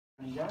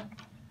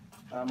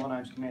My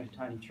name's Commander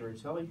Tony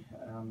Chiritelli.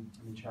 I'm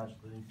in charge of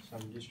the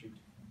Southern District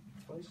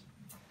Police.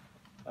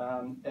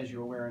 As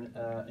you're aware,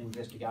 an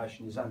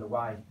investigation is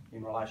underway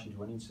in relation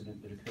to an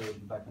incident that occurred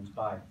in Blackmans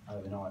Bay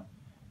overnight,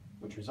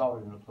 which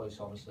resulted in a police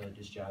officer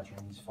discharging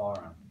his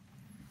firearm.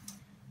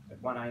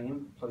 At 1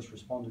 AM, police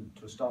responded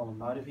to a stolen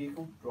motor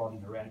vehicle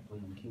driving erratically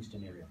in the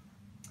Kingston area.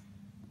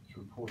 It's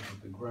reported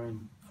that the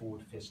green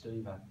Ford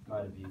Festiva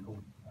motor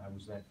vehicle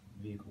was that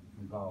vehicle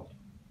involved.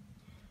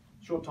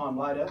 A short time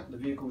later, the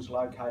vehicle was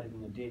located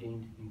in a dead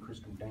end in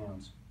Crystal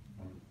Downs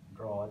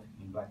Drive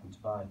in Blackmans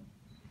Bay.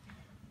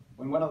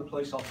 When one of the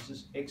police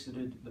officers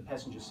exited the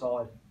passenger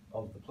side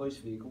of the police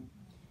vehicle,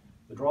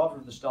 the driver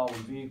of the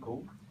stolen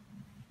vehicle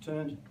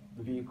turned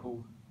the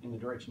vehicle in the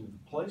direction of the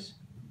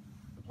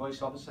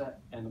police officer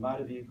and the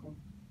motor vehicle,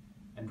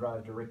 and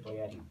drove directly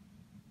at him.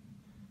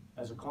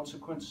 As a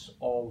consequence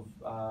of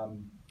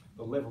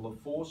the level of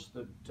force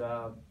that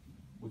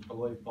was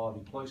believed by the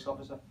police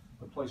officer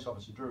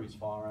drew his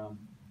firearm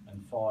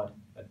and fired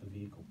at the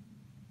vehicle.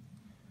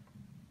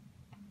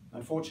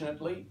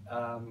 Unfortunately,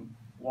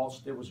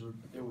 whilst there was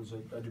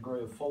a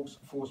degree of force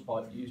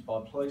used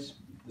by police,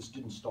 this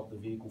didn't stop the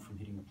vehicle from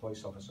hitting the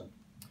police officer.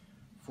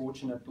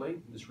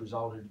 Fortunately, this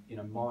resulted in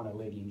a minor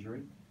leg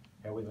injury.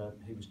 However,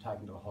 he was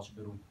taken to the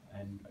hospital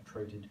and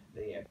treated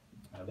there.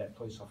 That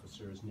police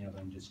officer has now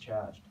been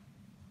discharged.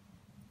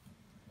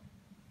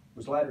 It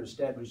was later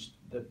established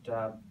that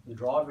the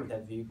driver of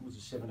that vehicle was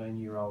a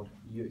 17-year-old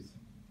youth.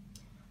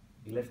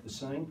 He left the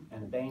scene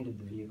and abandoned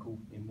the vehicle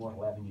in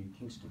Wattle Avenue,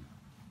 Kingston.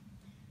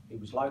 He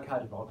was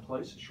located by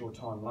police a short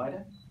time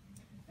later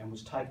and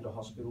was taken to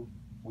hospital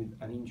with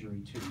an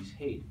injury to his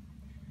head.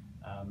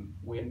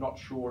 We're not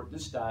sure at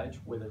this stage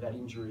whether that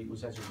injury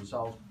was as a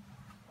result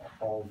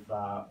of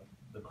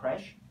the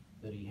crash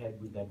that he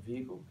had with that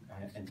vehicle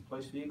and the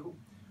police vehicle,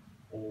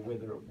 or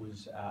whether it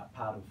was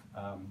part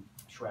of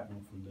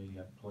shrapnel from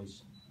the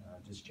police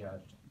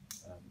discharged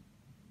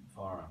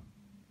firearm.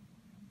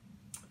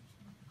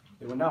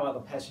 There were no other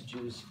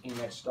passengers in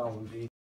that stolen vehicle.